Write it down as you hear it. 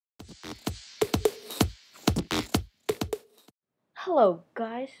Hello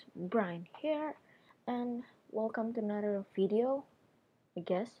guys, Brian here, and welcome to another video. I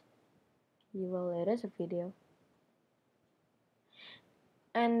guess it is a video,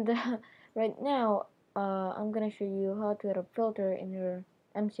 and right now I'm gonna show you how to add a filter in your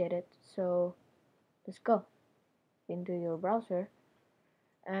MCEdit. So let's go into your browser,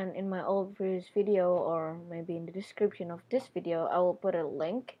 and in my old previous video, or maybe in the description of this video, I will put a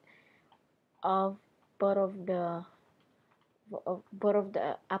link of both of the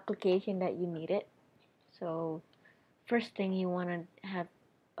application that you needed. So first thing, you want to have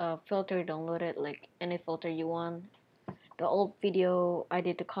a filter downloaded, like any filter you want. The old video I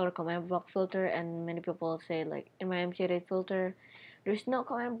did the color command block filter, and many people say like in my MCEdit filter there's no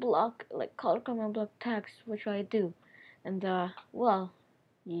command block, like color command block text. What should I do? And well,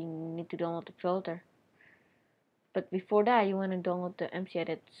 you need to download the filter, but before that you want to download the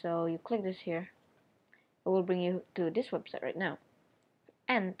MCEdit. So you click this here, it will bring you to this website right now,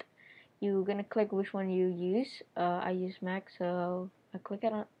 and you're gonna click which one you use. I use Mac, so I click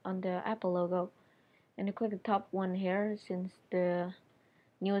it on the Apple logo, and you click the top one here since the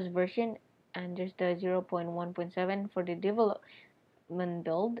newest version, and there's the 0.1.7 for the development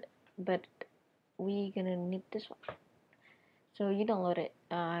build, but we gonna need this one. So you download it.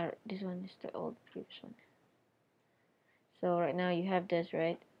 This one is the old previous one. So right now you have this,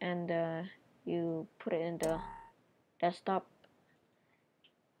 right? And you put it in the desktop.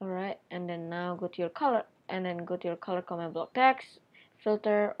 Alright, and then now go to your color, and then go to your color command block text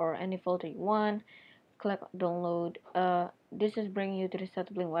filter, or any filter you want. Click download. This is bringing you to the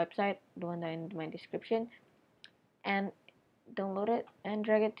SetupLink website, the one that in my description, and download it and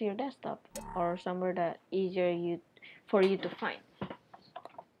drag it to your desktop or somewhere that easier for you to find.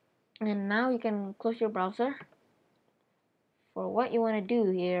 And now you can close your browser. For what you want to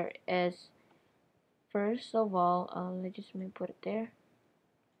do here is, first of all, let's just put it there.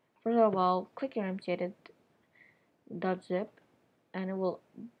 First of all, click your mcedit.zip, and it will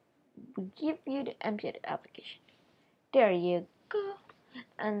give you the MCEdit application. There you go,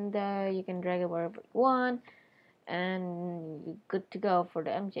 and you can drag it wherever you want, and you're good to go for the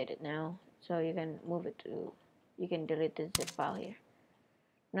MCEdit now. So you can move it to, you can delete the zip file here.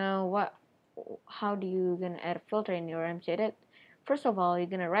 Now how do you gonna add a filter in your MCEdit? First of all, you're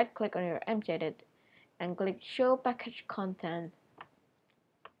gonna right click on your MCEdit and click show package content,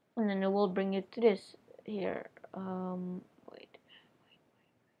 and then it will bring you to this here. Wait.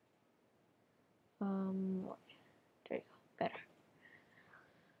 There you go, better.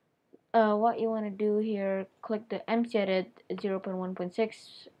 What you want to do here, click the MCEdit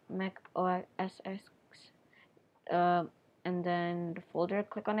 0.1.6 Mac OS X, and then the folder,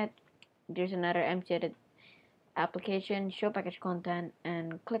 click on it. There's another MCEdit application, show package content,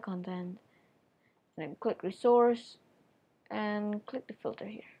 and click content, and then click resource, and click the filter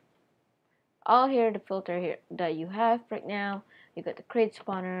here. All here, the filter here that you have right now, you got the create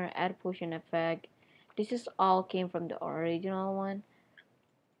spawner, add potion effect. This is all came from the original one.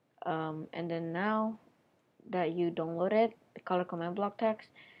 And then now that you downloaded the color command block text,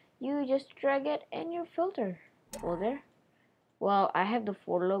 you just drag it in your filter folder. Well, I have the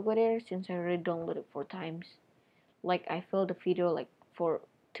 4 logo there since I already downloaded 4 times. Like, I filled the video like for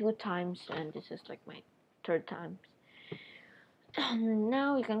 2 times, and this is like my 3rd time.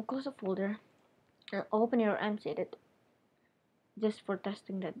 Now you can close the folder and open your MCEdit just for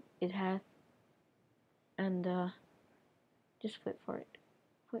testing that it has, and just wait for it.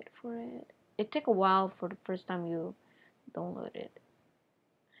 It take a while for the first time you download it.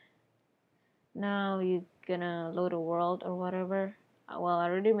 Now you're gonna load a world or whatever. Well, I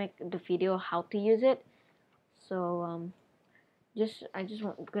already make the video how to use it, so I just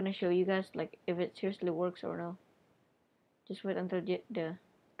gonna show you guys like if it seriously works or no. Just wait until the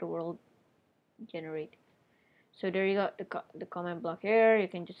world generate. So there you go, the comment block here. You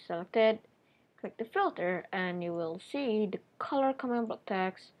can just select it, click the filter, and you will see the color comment block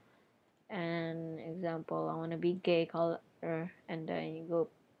text. And example, I want to be gay color, and then you go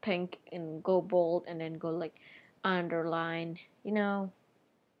pink and go bold, and then go like underline, you know,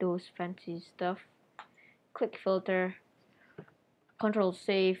 those fancy stuff. Click filter, control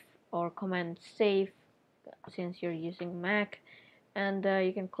save or command save since you're using Mac, and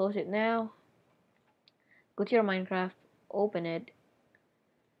you can close it now. Go to your Minecraft, open it,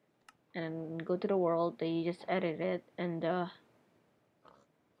 and go to the world that you just edited, and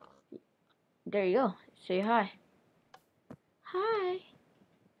there you go. Say hi. Hi.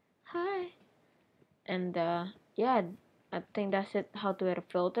 And yeah, I think that's it, how to add a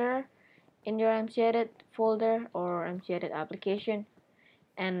filter in your MCEdit folder or MCEdit application.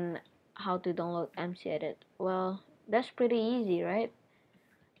 and how to download MCEdit. Well, that's pretty easy, right?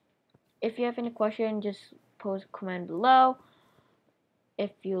 If you have any question, just post a comment below.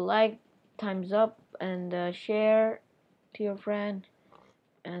 If you like, thumbs up and share to your friend.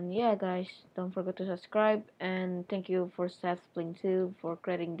 And yeah, guys, don't forget to subscribe. And thank you for Sethspling2 for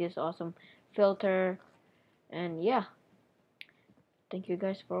creating this awesome filter. And yeah, thank you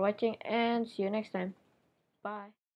guys for watching and see you next time. Bye.